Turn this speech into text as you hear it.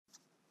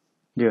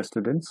Dear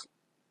students,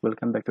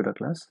 welcome back to the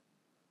class.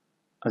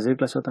 Azir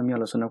classot ami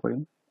alochona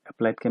korim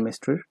applied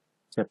chemistry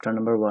chapter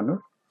number 1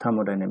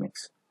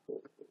 thermodynamics.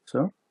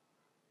 So,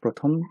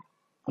 prothom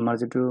amar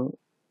jetu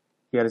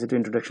yar jetu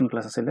introduction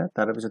class asile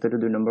tar pisote etu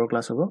 2 number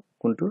class hobo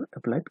kuntu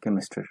applied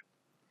chemistry.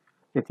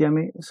 Etia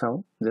ami sao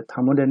je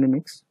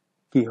thermodynamics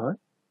ki hoy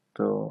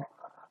to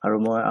aru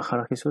moi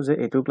akha rakhisu je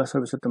etu class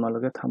er pisot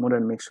tomaloge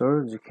thermodynamics or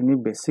jikhini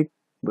basic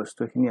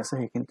বস্তুখিনি আছে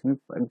হেখিনি তুমি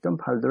একদম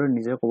ভালদৰে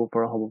নিজে ক'ব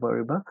পৰা হ'ব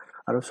পাৰিবা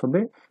আৰু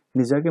সবে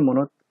নিজকে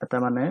মনত এটা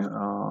মানে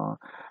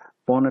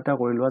পন এটা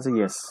কৰি লোৱা যে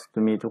ইয়েস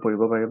তুমি এটো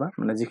কৰিব পাৰিবা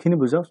মানে যিখিনি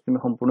বুজাও তুমি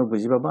সম্পূৰ্ণ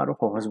বুজি পাবা আৰু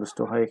সহজ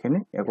বস্তু হয় এখিনি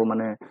একো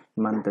মানে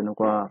ইমান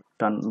তেনেকুৱা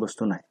টান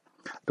বস্তু নাই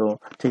তো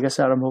ঠিক আছে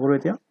আৰম্ভ কৰো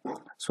এতিয়া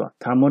সো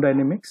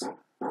থাৰ্মোডাইনামিক্স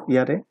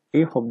ইয়াৰে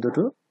এই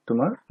শব্দটো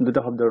তোমাৰ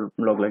দুটা শব্দৰ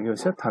লগ লাগি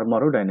হৈছে থাৰ্মো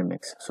আৰু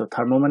ডাইনামিক্স সো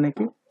থাৰ্মো মানে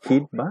কি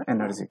হিট বা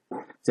এনাৰ্জি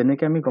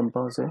যেনেকৈ আমি গম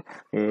পাওঁ যে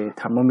এই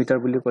থাৰ্মোমিটাৰ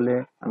বুলি ক'লে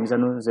আমি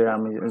জানো যে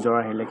আমি জ্বৰ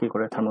আহিলে কি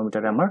কৰে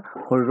থাৰ্মোমিটাৰে আমাৰ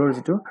শৰীৰৰ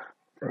যেটো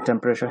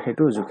টেম্পাৰেচাৰ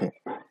হেতু জুখে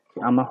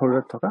আমাৰ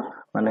শৰীৰত থকা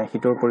মানে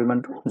হিটৰ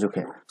পৰিমাণটো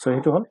জুখে সো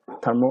হেতু হল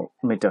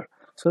থাৰ্মোমিটাৰ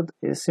সো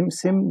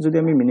সেম যদি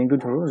আমি মিনিংটো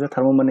ধৰো যে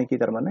থাৰ্মো মানে কি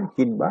তাৰ মানে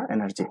হিট বা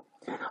এনাৰ্জি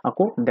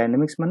আকৌ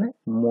ডাইনামিক্স মানে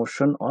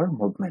মোশন অৰ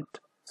মুভমেন্ট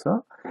সো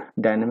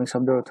ডাইনামিক্স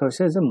শব্দৰ অৰ্থ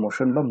হৈছে যে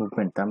মোশন বা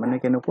মুভমেন্ট তাৰ মানে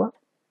কেনেকুৱা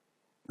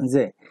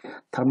যে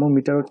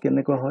থাৰ্মোমিটাৰত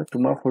কেনেকুৱা হয়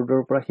তোমাৰ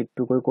শৰীৰৰ পৰা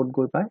হিটটো ক'ত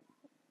গৈ পায়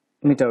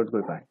মিটাৰত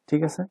গৈ পায়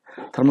ঠিক আছে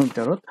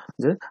থাৰ্মোমিটাৰত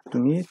যে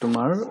তুমি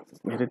তোমাৰ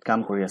হেৰিত কাম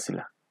কৰি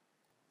আছিলা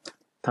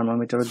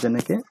থাৰ্মোমিটাৰত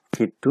যেনেকে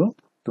হিটটো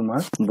তোমাৰ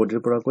বডিৰ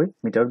পৰা গৈ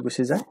মিটাৰত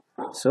গুছি যায়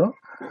সো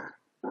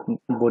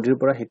বডিৰ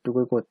পৰা হিটটো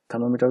গৈ ক'ত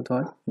থাৰ্মোমিটাৰত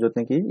হয় যত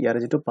নেকি ইয়াৰ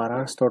যেটো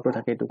পাৰাৰ স্তৰটো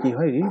থাকে এটো কি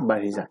হয় ই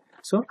বাঢ়ি যায়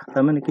সো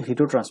তাৰ মানে কি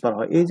হিটৰ ট্ৰান্সফাৰ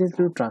হয় এই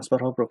যেটো ট্ৰান্সফাৰ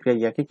হোৱা প্ৰক্ৰিয়া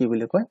ইয়াকে কি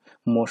বুলি কয়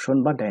মোশন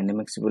বা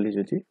ডাইনামিক্স বুলি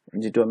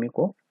যেটো আমি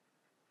কওঁ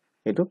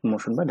এটো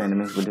মোশন বা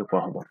ডাইনামিক্স বুলি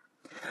কোৱা হ'ব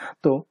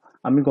তো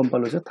আমি গম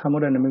পালো যে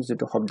থাৰ্মোডাইনামিক্স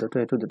যেটো শব্দটো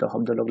এটো দুটা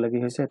শব্দ লগ লাগি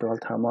হৈছে এটো হল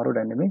থাৰ্মো আৰু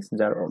ডাইনামিক্স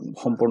যাৰ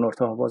সম্পূৰ্ণ অৰ্থ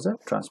হ'ব যে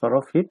ট্ৰান্সফাৰ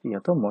অফ হিট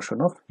ইয়াতো মোশন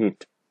অফ হিট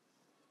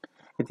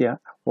এতিয়া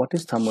what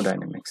is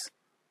thermodynamics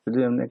যদি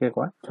এনেকে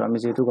কয় তো আমি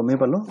যেটো গমে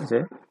পালো যে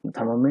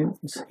থাৰ্মো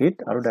means heat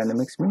আৰু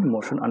dynamics mean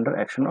motion under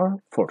action or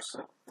force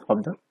of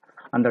the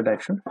under the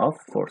action of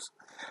force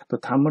so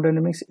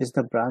thermodynamics is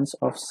the branch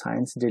of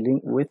science dealing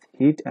with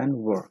heat or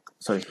work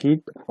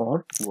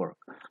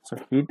so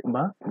heat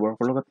বা work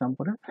লগত কাম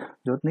কৰে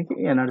যত নেকি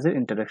energy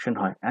ইন্টাৰেকশন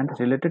হয় and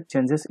related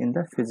changes in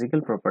the physical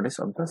properties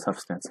of the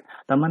substance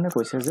তাৰ মানে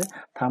কৈছে যে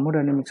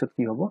থাৰ্মোডাইনামিক্সত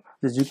কি হ'ব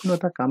যে যিকোনো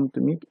এটা কাম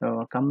তুমি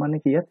কাম মানে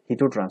কি ইয়াত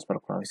হিটৰ ট্ৰান্সফাৰ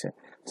কৰা হৈছে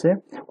যে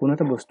কোনো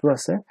এটা বস্তু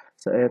আছে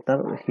তাৰ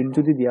হিট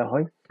যদি দিয়া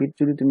হয় হিট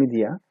যদি তুমি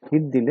দিয়া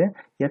হিট দিলে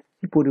ইয়াত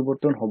কি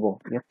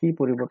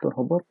পৰিৱৰ্তন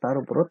হ'ব তাৰ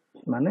ওপৰত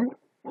মানে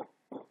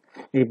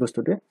এই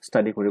বস্তুতে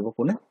ষ্টাডি কৰিব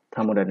কোনে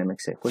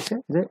থাৰ্মোডাইনামিক্সে কৈছে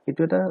যে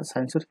এটো এটা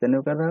সায়েন্সৰ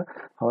তেনেকুৱা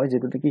হয়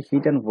যেটো কি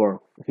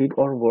হিট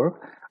অৰ ওয়াৰ্ক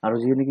আৰু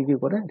যি নেকি কি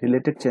কৰে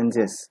ৰিলেটেড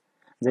চেঞ্জেস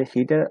যে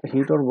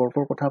হিট অৰ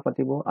ওয়াৰ্কৰ কথা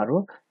পাতিব আৰু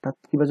তাত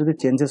কিবা যদি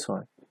চেঞ্জেস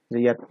হয় যে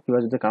ইয়াত কিবা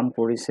যদি কাম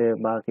কৰিছে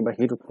বা কিবা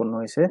হিট উৎপন্ন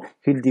হৈছে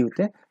হিট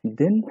দিউতে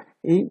দেন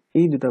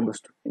এই দুটা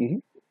বস্তু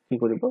কি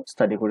কৰিব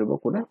ষ্টাডি কৰিব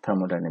কোনে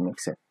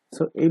থাৰ্মোডাইনামিক্সে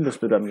সো এই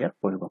বস্তুটো আমি ইয়াত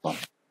পঢ়িব পাম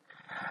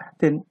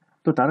দেন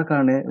তো তাৰ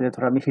কাৰণে যে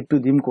ধৰা আমি হিটটো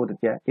দিম কোড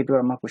এতিয়া এটো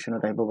আমাৰ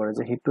কোৱেশ্চনত আহিব পাৰে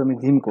যে হিটটো আমি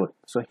দিম কোড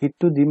সো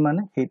হিটটো দিম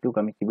মানে হেতুক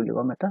আমি কি বুলি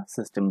কম এটা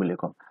সিস্টেম বুলি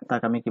কম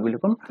তাক আমি কি বুলি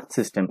কম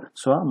সিস্টেম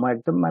সো মই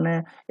একদম মানে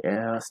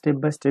স্টেপ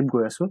বাই স্টেপ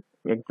গৈ আছো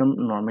একদম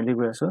নরমালি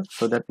গৈ আছো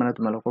সো দ্যাট মানে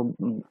তোমালোকৰ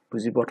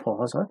বুজিব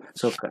সহজ হয়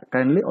সো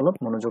কাইন্ডলি অলপ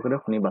মনোযোগৰে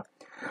শুনিবা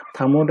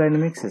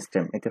থাৰ্মোডাইনামিক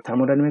সিস্টেম এতিয়া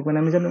থাৰ্মোডাইনামিক মানে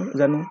আমি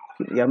জানো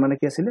ইয়াৰ মানে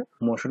কি আছিল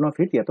মোশন অফ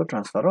হিট ইয়াতো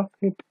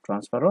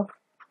ট্ৰান্সফাৰ অফ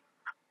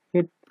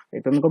হিট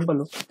এটা আমি গম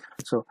পালো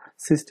সো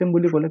সিস্টেম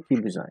বুলি ক'লে কি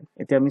বুজায়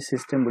এতিয়া আমি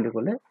সিস্টেম বুলি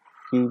ক'লে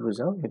কি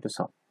বুজাও এটো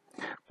চাও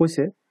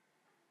কৈছে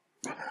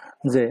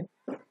যে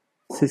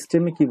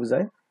সিস্টেমে কি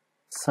বুজায়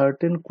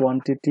certain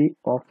quantity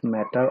of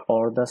matter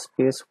or the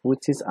space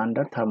which is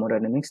under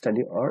thermodynamic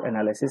study or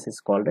analysis is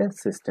called a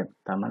system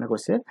তাৰ মানে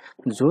কৈছে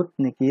যত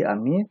নেকি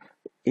আমি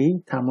এই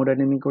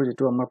থাৰ্মোডাইনামিকৰ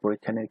যেটো আমাৰ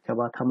পৰীক্ষা নিৰীক্ষা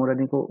বা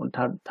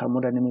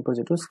থাৰ্মোডাইনামিকৰ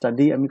যেটো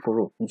ষ্টাডি আমি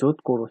কৰো যত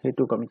কৰো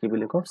হেতুক আমি কি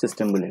বুলি কওঁ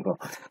সিস্টেম বুলি কওঁ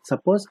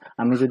সাপোজ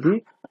আমি যদি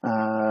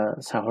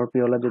চাহৰ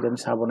পিয়লা যদি আমি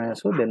চাহ বনাই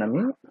আছো দেন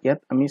আমি ইয়াত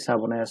আমি চাহ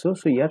বনাই আছো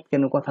সো ইয়াত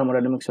কেনেকুৱা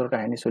থাৰ্মোডাইনামিক্সৰ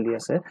কাহিনী চলি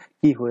আছে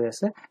কি হৈ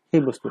আছে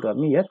সেই বস্তুটো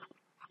আমি ইয়াত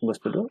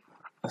বস্তুটো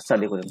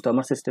ষ্টাডি কৰিম তো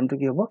আমাৰ সিস্টেমটো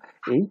কি হ'ব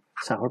এই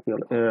চাহৰ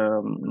পিয়লা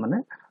মানে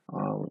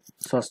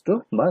সসটো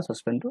বা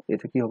সসপেনটো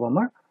এটো কি হ'ব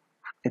আমাৰ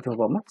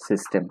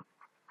সিস্টেম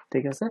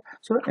ঠিক আছে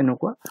সো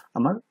এনেকুৱা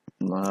আমাৰ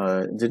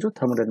যেটো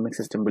থাৰ্মোডাইনামিক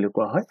সিস্টেম বুলি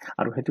কোৱা হয়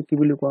আৰু হেতু কি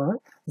বুলি কোৱা হয়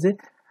যে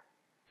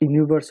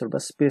ইউনিভাৰ্সৰ বা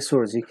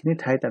স্পেচৰ যিখিনি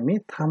ঠাইত আমি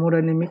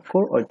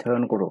থাৰ্মোডাইনামিকৰ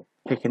অধ্যয়ন কৰো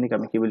সেইখিনিক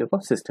আমি কি বুলি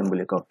কওঁ সিস্টেম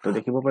বুলি কওঁ তো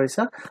দেখিব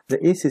পাৰিছা যে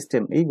এই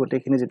সিস্টেম এই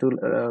গোটেইখিনি যেটো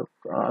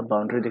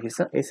বাউন্ডাৰি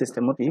দেখিছা এই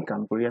সিস্টেমত ই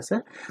কাম কৰি আছে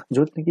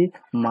যত নেকি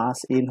মাস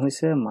ইন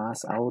হৈছে মাস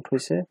আউট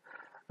হৈছে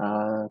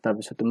তাৰ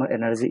পিছত তোমাৰ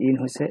এনাৰ্জি ইন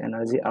হৈছে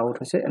এনাৰ্জি আউট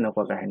হৈছে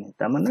এনেকুৱা কাহিনী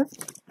তাৰ মানে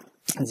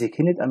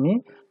যিখিনিত আমি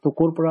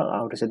টুকুৰ পৰা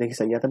আউট হৈছে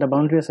দেখিছা ইয়াত এটা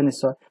বাউন্ডাৰি আছে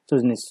নিশ্চয় তো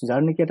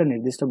যাৰ নেকি এটা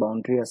নিৰ্দিষ্ট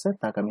বাউন্ডাৰি আছে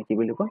তাক আমি কি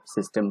বুলি কওঁ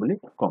সিস্টেম বুলি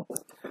কওঁ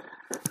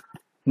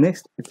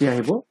নেক্সট এতিয়া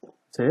আহিব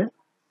যে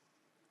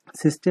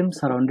সিস্টেম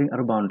সাৰাউন্ডিং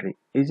আৰু বাউন্ডাৰী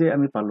এই যে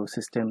আমি পালো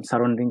সিস্টেম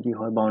সাৰাউন্ডিং কি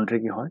হয় বাউন্ডাৰী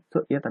কি হয় তো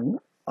ইয়াত আমি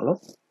অলপ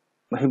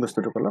সেই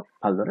বস্তুটোক অলপ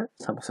ভালদৰে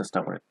চাব চেষ্টা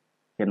কৰিম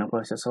কেনেকুৱা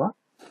হৈছে চোৱা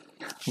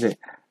যে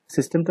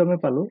সিস্টেমটো আমি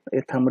পালো a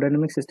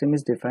thermodynamic system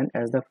is defined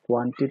as the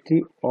quantity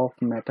of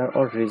matter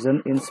or region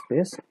in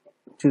space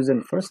chosen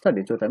for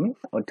study যত আমি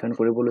অধ্যয়ন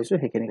কৰিব লৈছো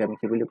হেখিনি আমি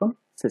কি বুলি কম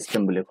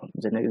সিস্টেম বুলি কম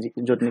যেনে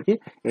যত নেকি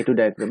এটো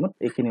ডায়াগ্ৰামত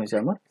এখিনি হৈছে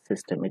আমাৰ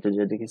সিস্টেম এটো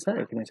যে দেখিছা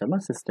এখিনি হৈছে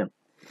আমাৰ system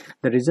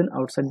the region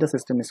outside the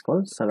system is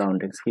called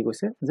surroundings কি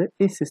কৈছে যে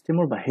এই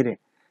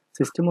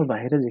সিস্টেমৰ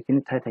বাহিৰে যেখিনি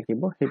ঠাই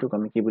থাকিব হেতুক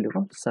আমি কি বুলি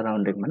কম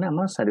সাৰাউন্ডিং মানে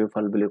আমাৰ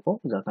চাৰিওফাল বুলি কও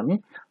যাক আমি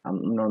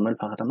নৰমাল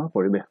ভাষাত আমাৰ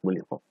পৰিবেশ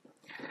বুলি কও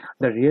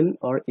the real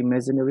or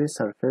imaginary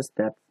surface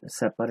that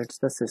separates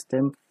the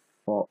system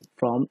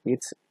from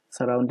its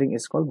surrounding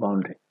is called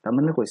boundary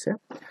তাৰমানে কৈছে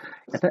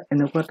এটা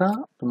এনেকুৱা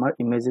তোমাৰ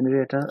ইমাজিনাৰী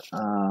এটা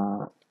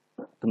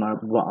তোমাৰ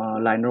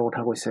লাইনৰ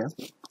কথা কৈছে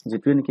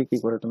যেটো নেকি কি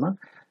কৰে তোমাৰ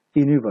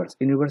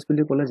ইউনিভাৰ্স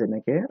বুলি ক'লে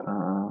যেনেকে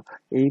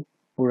এই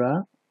পুৰা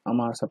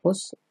আমাৰ সাপোজ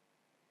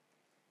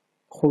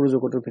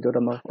সৌৰজগতৰ ভিতৰত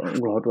আমাৰ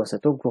গ্ৰহটো আছে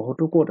তো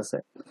গ্ৰহটো ক'ত আছে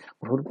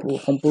গ্ৰহটো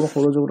সম্পূৰ্ণ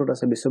সৌৰজগতত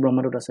আছে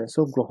বিশ্বব্ৰহ্মাণ্ডত আছে সো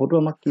গ্ৰহটো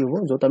আমাক কি হ'ব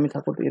যত আমি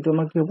থাকো এটো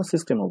আমাক কি হ'ব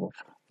সিস্টেম হ'ব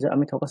যে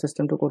আমি থকা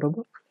সিস্টেমটো ক'ত হ'ব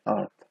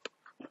আৰ্থ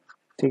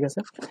ঠিক আছে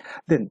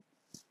দেন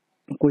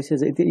কৈছে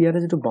যে এতিয়া ইয়াৰে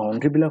যেটো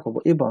বাউন্ডাৰী বিলাক হ'ব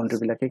এই বাউন্ডাৰী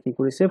বিলাকে কি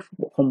কৰিছে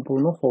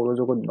সম্পূৰ্ণ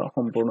সৌৰজগত বা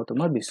সম্পূৰ্ণ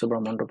তোমাৰ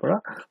বিশ্বব্ৰহ্মাণ্ডৰ পৰা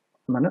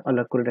মানে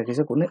अलग কৰি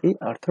ৰাখিছে কোনে এই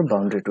আৰ্থৰ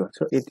বাউন্ডাৰীটো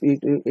সো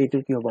এইটো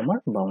কি হ'ব আমাৰ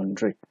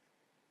বাউন্ডাৰী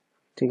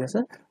ঠিক আছে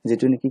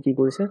যেটো নেকি কি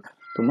কৰিছে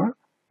তোমাৰ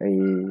এই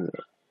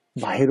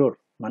বাহিৰৰ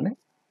মানে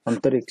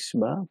অন্তৰিক্ষ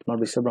বা তোমাৰ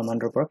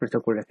বিশ্বব্ৰহ্মাণ্ডৰ পৰা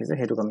পৃথক কৰি ৰাখিছে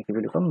হেতু আমি কি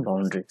বুলি কম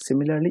বাউন্ডাৰী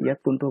সিমিলাৰলি ইয়াত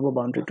কোনটো হ'ব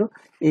বাউন্ডাৰীটো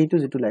এইটো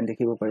যেটো লাইন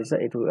দেখিব পাৰিছা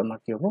এইটো আমাৰ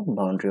কি হ'ব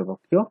বাউন্ডাৰী হ'ব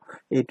কিয়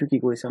এইটো কি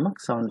কৰিছে আমাক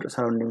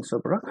সাৰাউন্ডিংছৰ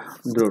পৰা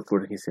দূৰত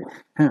কৰি ৰাখিছে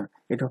হা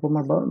এইটো হ'ব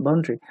আমাৰ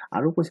বাউন্ডাৰী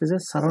আৰু কৈছে যে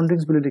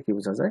সাৰাউন্ডিংছ বুলি কি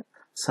বুজা যায়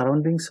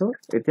সাৰাউন্ডিংছৰ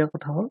এতিয়া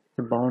কথা হ'ল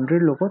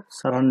বাউন্ডাৰীৰ লগত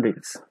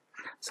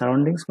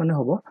সাৰাউন্ডিংছ মানে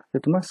হ'ব যে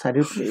তোমাৰ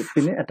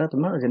চাৰিওপিনে এটা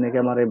তোমাৰ যেনেকৈ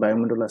আমাৰ এই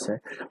বায়ুমণ্ডল আছে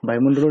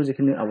বায়ুমণ্ডলৰ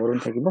যিখিনি আৱৰণ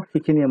থাকিব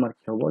সেইখিনি আমাৰ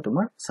কি হ'ব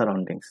তোমাৰ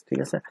সাৰাউন্ডিংছ ঠিক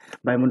আছে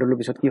বায়ুমণ্ডলৰ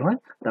পিছত কি হয়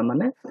তাৰ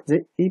মানে যে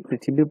এই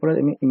পৃথিৱীৰ পৰা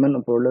আমি ইমান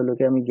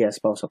ওপৰলৈকে আমি গ্যাস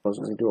পাও সাপোজ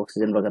যেটো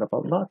অক্সিজেন বগেৰা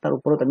পাও বা তাৰ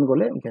ওপৰত আমি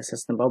গলে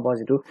গ্যাসেছ নাপাও বা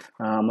যেটো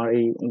আমাৰ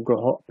এই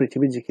গ্ৰহ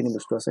পৃথিৱীৰ যিখিনি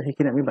বস্তু আছে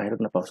সেইখিনি আমি বাহিৰত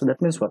নাপাও সো দ্যাট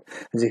মিন্স হোৱাট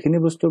যিখিনি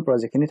বস্তুৰ পৰা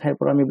যিখিনি ঠাইৰ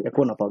পৰা আমি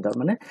একো নাপাও তাৰ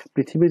মানে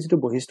পৃথিৱীৰ যেটো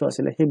বৈশিষ্ট্য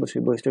আছিল সেই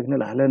বৈশিষ্ট্যখিনি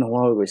লাহে লাহে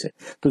নোহোৱা হৈ গৈছে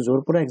তো জোৰ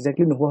পৰা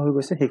এক্স্যাক্টলি নোহোৱা হৈ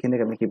গৈছে সেইখিনি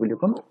আমি কি বুলি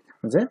কম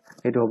যে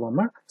এটো হ'ব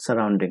আমাৰ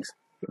সাৰাউন্ডিংছ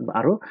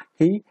আৰু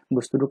সেই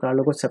বস্তুটো কাৰ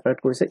লগত সেপাৰেট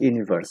কৰিছে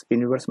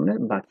ইউনিভাৰ্স মানে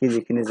বাকি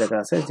যিখিনি জায়গা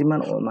আছে যিমান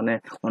মানে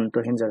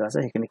অন্তহীন জায়গা আছে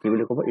সেইখিনি কি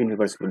বুলি ক'ব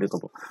ইউনিভাৰ্স বুলি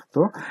ক'ব তো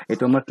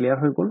এটো আমাৰ ক্লিয়াৰ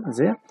হৈ গল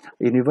যে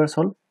ইউনিভাৰ্স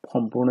হল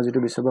সম্পূৰ্ণ যেটো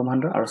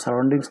বিশ্বব্ৰহ্মাণ্ড আৰু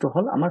সাৰাউন্ডিংছটো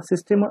হল আমাৰ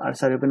সিস্টেমৰ আৰু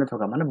চাৰিওপিনে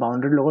থকা মানে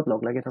বাউন্ডাৰীৰ লগত লগ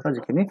লাগি থকা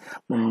যিখিনি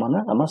মানে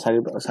আমাৰ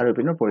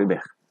চাৰিওপিনৰ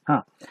পৰিবেশ হা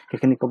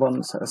সেইখিনি ক'ব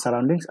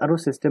সাৰাউন্ডিংছ আৰু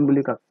সিস্টেম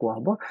বুলি কোৱা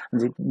হ'ব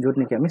যত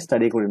নেকি আমি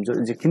ষ্টাডি কৰিম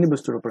যিখিনি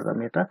বস্তুৰ ওপৰত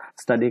আমি এটা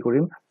ষ্টাডি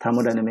কৰিম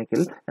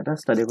থাৰ্মোডাইনামিক্যাল এটা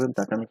ষ্টাডি কৰিম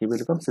তাক আমি কি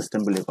বুলি কম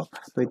সিস্টেম বুলি কম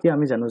তো এতিয়া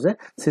আমি জানো যে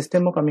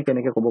সিস্টেমক আমি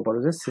কেনেকৈ ক'ব পাৰো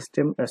যে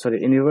সিস্টেম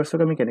ইউনিভাৰ্সক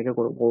আমি কেনেকৈ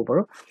ক'ব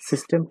পাৰো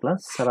সিস্টেম প্লাস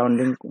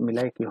সাৰাউন্ডিং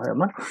মিলাই কি হয়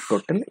আমাৰ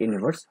টোটাল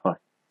ইউনিভাৰ্স হয়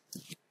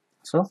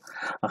সো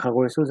আশা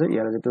কৰিছো যে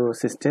ইয়াৰ যেটো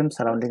সিস্টেম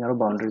সাৰাউন্ডিং আৰু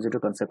বাউন্ডাৰী যেটো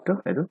কনসেপ্টটো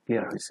এটো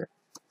ক্লিয়াৰ হৈছে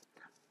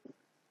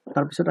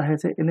তাৰ পিছত আহে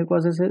যে এনেকুৱা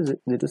যে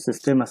যেটো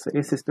সিস্টেম আছে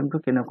এই সিস্টেমটো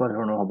কেনেকুৱা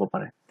ধৰণৰ হ'ব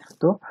পাৰে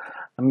তো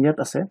আমি ইয়াত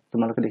আছে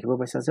তোমালোকে দেখিব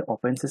পাইছা যে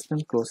ওপেন সিস্টেম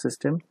ক্লোজ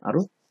সিস্টেম আৰু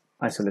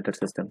আইসোলেটেড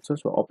সিস্টেম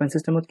সো ওপেন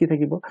সিস্টেমত কি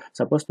থাকিব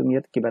সাপোজ তুমি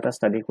ইয়াত কিবা এটা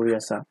ষ্টাডি কৰি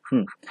আছা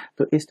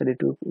তো এই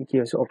ষ্টাডিটো কি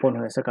হৈছে ওপেন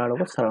হৈ আছে কাৰ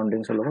লগত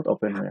সাৰাউন্ডিংছৰ লগত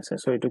ওপেন হৈ আছে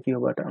সো এটো কি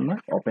হ'ব এটা আমাৰ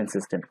ওপেন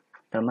সিস্টেম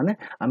তাৰ মানে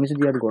আমি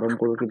যদি ইয়াত গৰম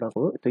কৰো কিবা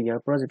কৰো তো ইয়াৰ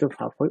পৰা যেটো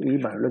ভাপ হয় ই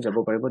বাহিৰলৈ যাব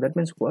পাৰিব that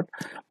means what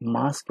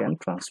mass can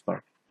transfer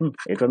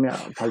এটো আমি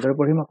ভালদৰে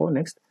পঢ়িম আকৌ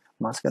next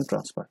mass can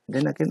transfer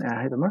then again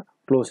আহে তোমাৰ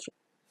closed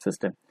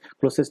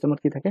systemত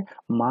কি থাকে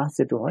mass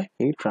যেটো হয়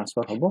এই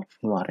ট্ৰান্সফাৰ হ'ব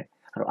নোৱাৰে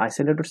আৰু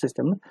আইসোলেটেড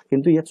সিস্টেমত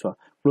কিন্তু ইয়াত চোৱা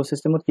ক্লোজ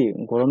সিস্টেমত কি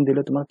গৰম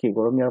দিলে তোমাৰ কি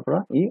গৰম ইয়াৰ পৰা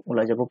ই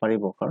ওলাই যাব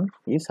পাৰিব কাৰণ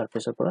ই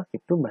সাৰফেসৰ পৰা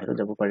একটু বাহিৰত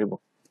যাব পাৰিব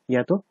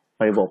ইয়াতো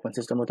পাৰিব ওপেন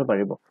সিস্টেমতো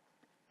পাৰিব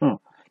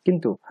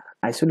কিন্তু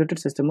আইসোলেটেড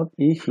সিস্টেমত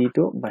ই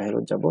হিটো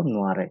বাহিৰত যাব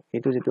নোৱাৰে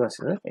এটো যেটো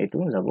আছে এটো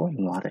যাব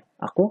নোৱাৰে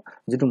আকৌ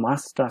যেটো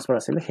মাস ট্ৰান্সফাৰ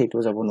আছিল হেটো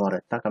যাব নোৱাৰে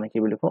তাক আমি কি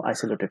বুলি কও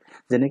আইসোলেটেড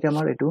যেনেকৈ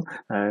আমাৰ এটো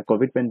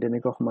কোভিড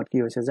পেন্ডেমিকৰ সময়ত কি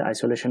হৈছে যে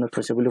আইসোলেশনত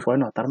হৈছে বুলি কয়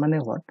ন তাৰ মানে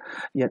হোৱাট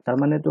ইয়াত তাৰ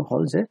মানে তো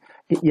হল যে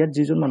ইয়াত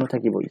যিজন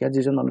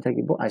মানুহ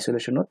থাকিব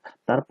আইসোলেশনত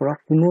তাৰ পৰা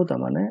কোনো তাৰ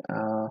মানে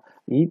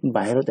ই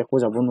বাহিৰত একো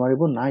যাব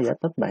নোৱাৰিব না ইয়াত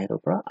তাত বাহিৰৰ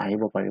পৰা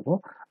আহিব পাৰিব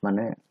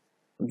মানে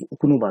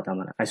কোনো বাটা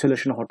মানে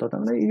আইসোলেশন হতো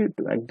মানে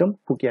একদম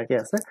ফুকিয়াকে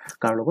আছে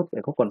কাৰ লগত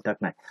একো কন্টাক্ট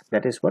নাই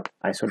that is what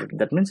isolated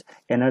that means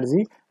energy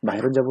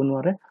বাহিৰত যাব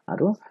নোৱাৰে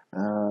আৰু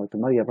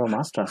তোমাৰ ইয়াৰ পৰা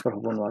মাস ট্ৰান্সফাৰ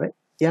হ'ব নোৱাৰে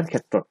ইয়াৰ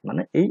ক্ষেত্ৰত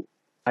মানে এই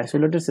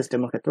আইসোলেটেড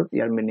সিস্টেমৰ ক্ষেত্ৰত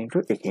ইয়াৰ মিনিংটো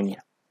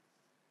একেইনিয়া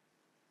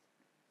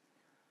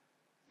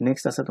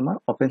নেক্সট আছে তোমাৰ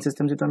ওপেন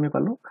সিস্টেম যেটো আমি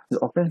পালো যে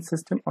ওপেন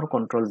সিস্টেম অৰ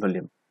কন্ট্ৰোল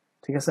ভলিউম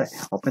ঠিক আছে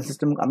ওপেন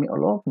সিস্টেম আমি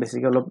অলপ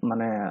বেছিকৈ অলপ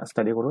মানে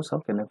ষ্টাডি কৰো সব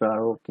কেনেকৈ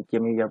আৰু কি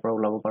আমি ইয়াৰ পৰা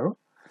ওলাব পাৰো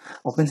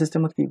ওপেন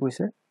সিস্টেমত কি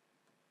কৈছে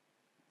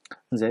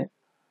যে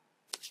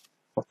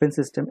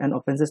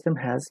open system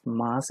has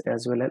mass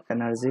as well as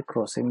energy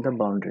crossing the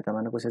boundary ta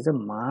mane koise je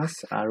mass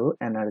aru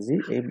energy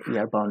ei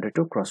yar boundary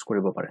to cross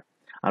koribo pare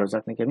aru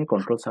jak niki ami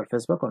control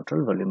surface ba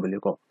control volume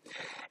boli ko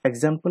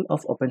example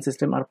of open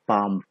system are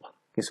pump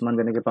কিছুমান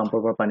যেনেকে পাম্পৰ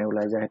পৰা পানী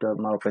ওলাই যায় হেতু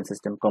আমাৰ open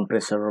system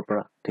কম্প্ৰেছৰৰ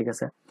পৰা ঠিক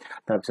আছে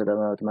তাৰ পিছত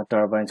আমাৰ তোমাৰ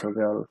টাৰবাইনছ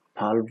হ'ল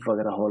ভালভ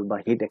वगैरह হ'ল বা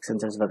হিট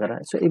এক্সচেঞ্জাৰ্ছ वगैरह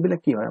সো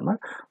এইবিলাক কি হয় আমাৰ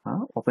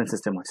ওপেন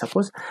সিস্টেম হয়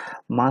সাপোজ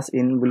মাস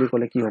ইন বুলি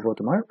ক'লে কি হ'ব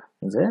তোমাৰ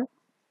যে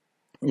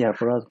ইয়াৰ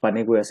পৰা পানী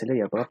গৈ আছিল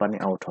ইয়াৰ পৰা পানী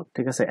আউট হ'ল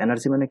ঠিক আছে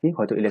এনাৰ্জি মানে কি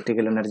হয়তো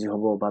ইলেক্ট্ৰিক্যাল এনাৰ্জি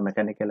হ'ব বা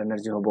মেকানিক্যাল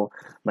এনাৰ্জি হ'ব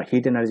বা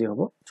হিট এনাৰ্জি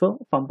হ'ব সো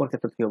পাম্পৰ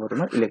ক্ষেত্ৰত কি হ'ব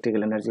তোমাৰ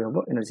ইলেক্ট্ৰিক্যাল এনাৰ্জি হ'ব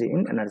energy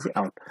in energy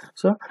out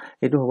so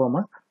এটো হ'ব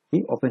আমাৰ কি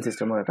ওপেন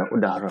সিস্টেমৰ এটা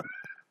উদাহৰণ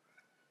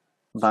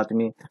বা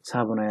তুমি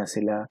চাহ বনাই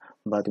আছিলা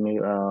বা তুমি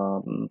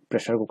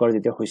প্ৰেসাৰ কুকাৰ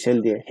যেতিয়া হুইসেল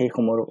দিয়ে সেই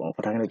সময়ৰ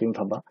কথাখিনি তুমি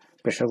ভাবা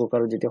প্ৰেসাৰ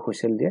কুকাৰত যেতিয়া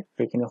হুইসেল দিয়ে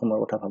সেইখিনি সময়ৰ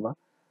কথা ভাবা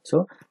সো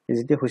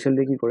যেতিয়া হুইসেল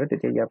দিয়ে কি কৰে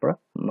তেতিয়া ইয়াৰ পৰা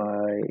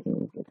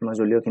তোমাৰ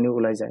জলিয়খিনি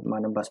ওলাই যায়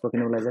মানে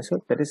বাষ্পখিনি ওলাই যায় so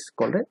that is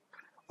called a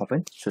open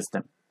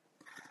system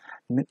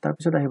তাৰ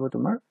পিছত আহিব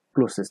তোমাৰ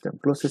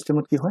ক্লোজ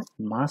সিস্টেমত কি হয়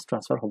মাস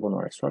ট্ৰান্সফাৰ হ'ব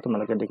নোৱাৰে সো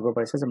তোমালোকে দেখিব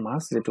পাৰিছে যে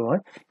মাস যেটো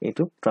হয়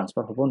এটো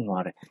ট্ৰান্সফাৰ হ'ব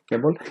নোৱাৰে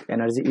কেৱল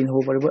এনাৰ্জি ইন হ'ব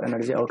পাৰিব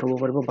এনাৰ্জি আউট হ'ব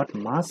পাৰিব বাট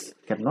মাস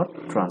cannot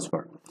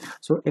transfer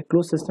so a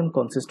closed system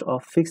consists of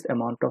fixed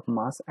amount of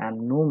mass and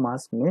no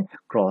mass may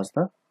cross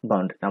the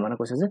boundary মানে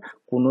কৈছে যে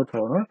কোনো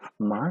ধৰণৰ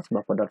মাস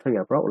বা পদাৰ্থ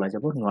ইয়াৰ পৰা ওলাই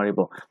যাব নোৱাৰিব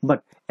বাট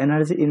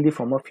energy in the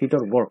form of heat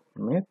or work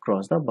may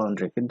cross the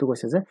boundary কিন্তু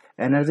কৈছে যে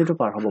এনাৰ্জিটো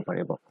পাৰ হ'ব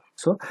পাৰিব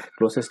সো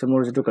ক্লোজ সিস্টেমৰ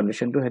যেটো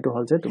কন্ডিশনটো হেতু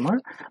হল যে তোমাৰ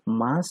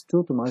মাসটো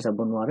তোমাৰ যাব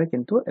নোৱাৰে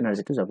কিন্তু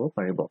এনাৰ্জিটো যাব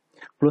পাৰিব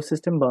ক্লোজ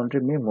সিস্টেম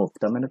বাউন্ডাৰী মে মুভ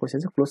তা মানে কৈছে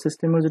যে ক্লোজ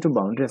সিস্টেমৰ যেটো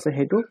বাউন্ডাৰী আছে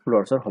হেতু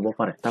লৰচৰ হ'ব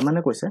পাৰে তা মানে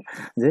কৈছে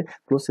যে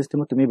ক্লোজ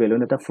সিস্টেমত তুমি বেলুন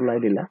এটা ফুলাই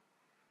দিলা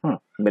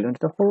বেলুন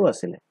এটা সৰু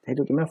আছিল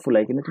হেতু তুমি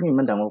ফুলাই কিনে তুমি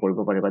ইমান ডাঙৰ কৰিব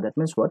পাৰিবা দ্যাট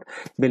মিন্স হোৱাট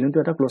বেলুনটো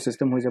এটা ক্লোজ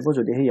সিস্টেম হৈ যাব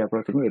যদি ইয়াৰ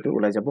পৰা তুমি এটো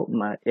ওলাই যাব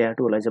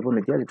এয়াৰটো ওলাই যাব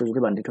নিদিয়া যেটো যদি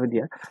বান্ধি থৈ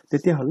দিয়া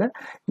তেতিয়া হলে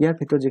ইয়াৰ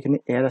ভিতৰত যিখিনি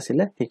এয়াৰ আছিল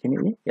সেইখিনি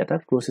এটা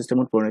ক্লোজ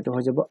সিস্টেমত পৰিণত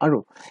হৈ যাব আৰু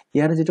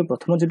ইয়াৰ যেটো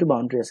প্ৰথম যেটো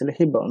বাউন্ডাৰী আছিল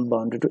সেই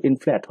বাউন্ডাৰীটো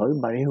ইনফ্লেট হৈ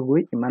বাঢ়ি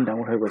গৈ ইমান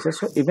ডাঙৰ হৈ গৈছে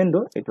সো ইভেন দো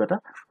এটো এটা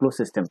ক্লোজ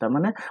সিস্টেম তাৰ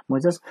মানে মই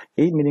জাস্ট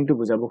এই মিনিংটো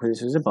বুজাব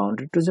খুজিছো যে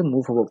বাউন্ডাৰীটো যে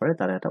মুভ হ'ব পাৰে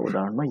তাৰ এটা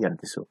উদাহৰণ মই ইয়াত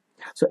দিছো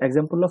so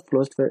example of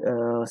closed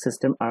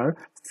system R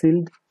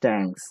sealed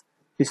tanks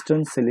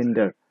piston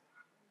cylinder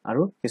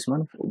আৰু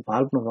কিছুমান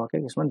ভালভ নোহোৱাকে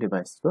কিছুমান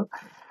ডিভাইস তো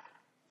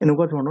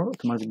এনেকুৱা ধৰণৰ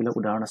তোমাৰ যিবিলাক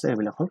উদাহৰণ আছে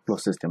এবিলাক হল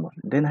ক্লোজ সিস্টেমৰ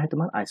দেন আহে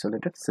তোমাৰ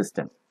আইসোলেটেড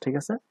সিস্টেম ঠিক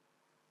আছে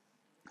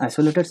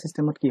আইসোলেটেড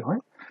সিস্টেমত কি হয়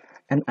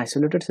an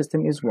isolated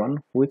system is one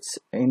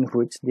in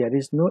which there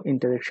is no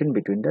interaction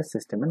between the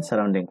system and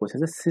surrounding কৈছে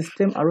যে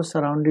সিস্টেম আৰু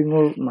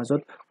সাৰাউন্ডিংৰ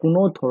মাজত কোনো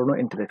ধৰণৰ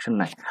ইন্টাৰেকশন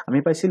নাই আমি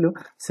পাইছিলো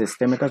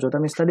সিস্টেম এটা যত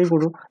আমি ষ্টাডি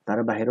কৰো তাৰ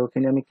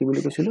বাহিৰৰখিনি আমি কি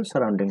বুলি কৈছিলো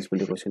সাৰাউন্ডিংস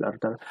বুলি কৈছিলো আৰু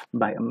তাৰ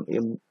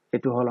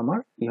এটো হল আমাৰ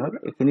ই হল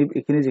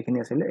এখিনি যেখিনি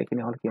আছিল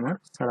এখিনি হল কি আমাৰ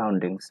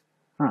সাৰাউন্ডিংস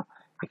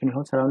এখিনি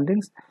হল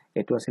সাৰাউন্ডিংস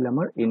এটো আছিল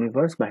আমাৰ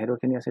ইউনিভাৰ্স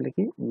বাহিৰৰখিনি আছিল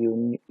কি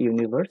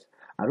ইউনিভাৰ্স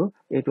আৰু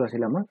এটো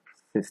আছিল আমাৰ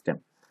সিস্টেম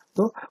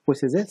তো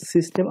কৈছে যে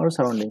সিস্টেম আৰু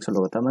সাৰাউন্ডিংছৰ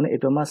লগত মানে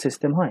এটো আমাৰ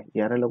সিস্টেম হয়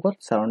ইয়াৰ লগত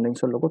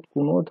সাৰাউন্ডিংছৰ লগত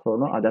কোনো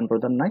ধৰণৰ আদান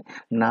প্ৰদান নাই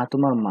না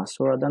তোমাৰ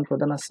মাছৰ আদান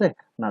প্ৰদান আছে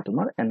না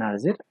তোমাৰ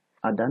এনাৰ্জিৰ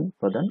আদান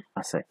প্ৰদান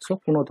আছে সো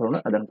কোনো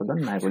ধৰণৰ আদান প্ৰদান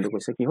নাই বুলি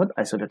কৈছে কি হল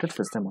isolated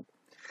সিস্টেমত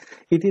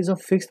it is of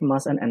fixed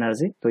mass and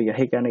energy তো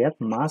ইয়াহি কাৰণে ইয়াত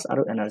mass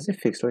আৰু energy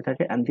fixed হৈ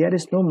থাকে and there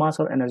is no mass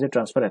or energy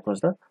transfer across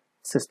the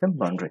system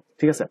boundary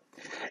ঠিক আছে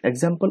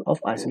example of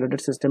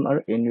isolated system are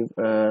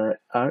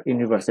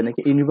universe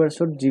নেকি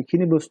ইউনিভাৰ্সৰ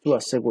যিখিনি বস্তু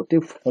আছে গতি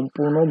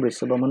সম্পূৰ্ণ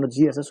বিশ্বব্ৰহ্মাণ্ডত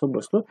যি আছে সব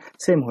বস্তু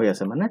সেম হৈ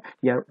আছে মানে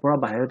ইয়াৰ পৰা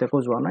বাহিৰত একো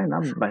যোৱা নাই না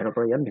বাহিৰৰ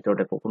পৰা ইয়াৰ ভিতৰত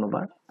একো কোনোবা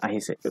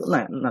আহিছে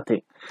নাই নাথিং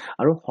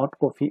আৰু hot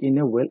coffee in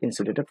a well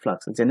insulated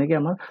flask যেনেকৈ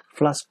আমাৰ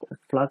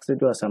ফ্লাস্ক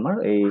যেটো আছে আমাৰ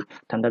এই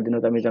ঠাণ্ডা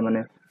দিনত আমি যে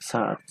মানে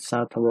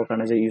চাহ থবৰ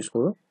কাৰণে যে ইউজ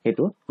কৰো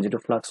হেতু যেটো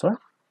ফ্লাস্ক হয়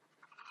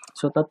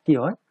সো তাত কি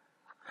হয়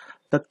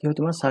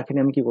তোমাৰ চাহখিনি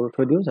আমি কি কৰো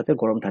থৈ দিও যাতে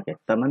গৰম থাকে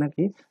তাৰ মানে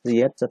কি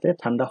ইয়াত যাতে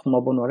ঠাণ্ডা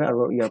সোমাব নোৱাৰে আৰু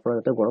ইয়াৰ পৰা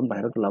যাতে গৰম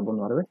বাহিৰত ওলাব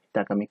নোৱাৰে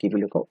তাক আমি কি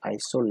বুলি কও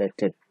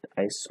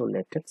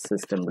আইসোলেটেড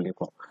সিস্টেম বুলি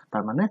কও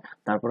তাৰ মানে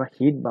তাৰ পৰা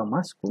হিট বা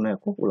মাস কোনো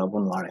একো ওলাব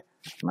নোৱাৰে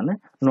মানে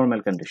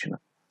নরমাল কন্ডিশন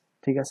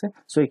ঠিক আছে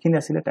সো এখিনি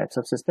আছিল টাইপস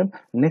অফ সিস্টেম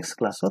নেক্সট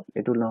ক্লাছত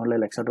এটো নহলে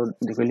লেকচাৰটো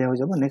দীঘলীয়া হৈ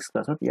যাব নেক্সট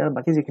ক্লাছত ইয়াৰ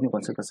বাকি যিখিনি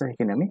কনসেপ্ট আছে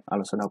সেইখিনি আমি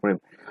আলোচনা কৰিম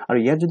আৰু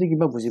ইয়াত যদি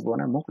কিবা বুজি পোৱা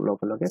নাই মোক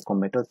লগে লগে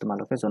কমেন্টত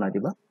তোমালোকে জনাই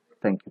দিবা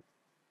থ্যাংক ইউ